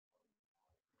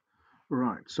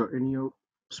Right, so in your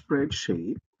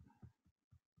spreadsheet,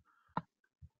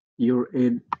 you're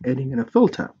adding in a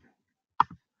filter.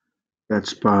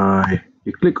 That's by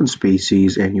you click on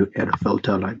species and you add a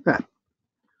filter like that.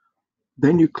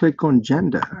 Then you click on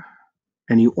gender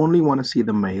and you only want to see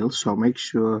the male, so make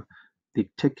sure the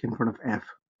tick in front of F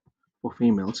for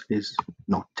females is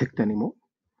not ticked anymore.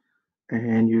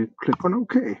 And you click on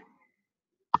OK.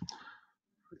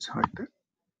 Let's hide that.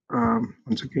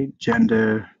 Once again,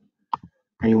 gender,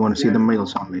 and you want to see the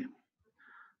males only.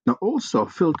 Now also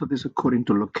filter this according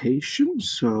to location,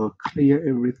 so clear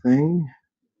everything,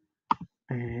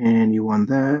 and you want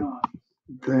that,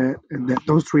 and that,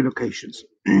 those three locations.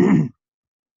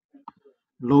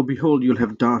 Lo behold, you'll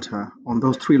have data on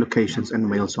those three locations and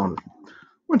males only.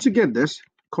 Once you get this,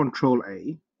 Control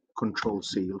A, Control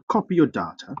C, you'll copy your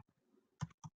data,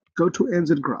 go to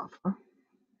NZ Graph,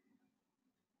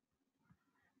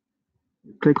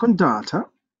 click on data,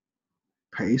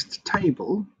 paste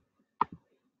table,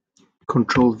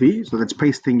 Control V, so that's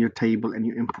pasting your table and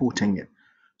you're importing it.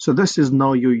 So this is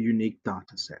now your unique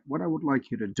data set. What I would like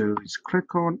you to do is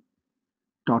click on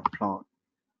dot plot.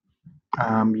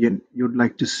 You'd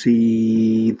like to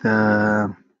see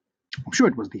I'm sure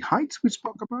it was the heights we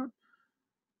spoke about,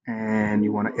 and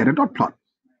you want to add a dot plot,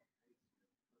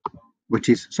 which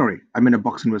is, sorry, I'm in a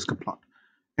box and whisker plot,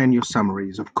 and your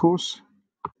summaries, of course.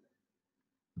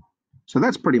 So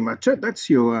that's pretty much it. That's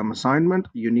your assignment.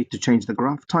 You need to change the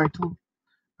graph title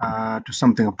to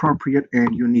something appropriate,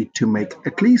 and you need to make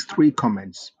at least 3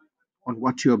 comments on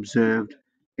what you observed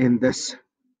in this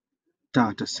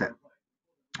data set.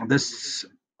 This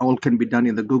all can be done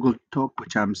in the Google Talk,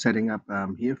 which I'm setting up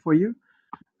here for you,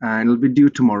 and it'll be due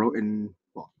tomorrow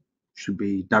should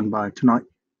be done by tonight.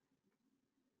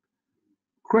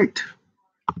 Great.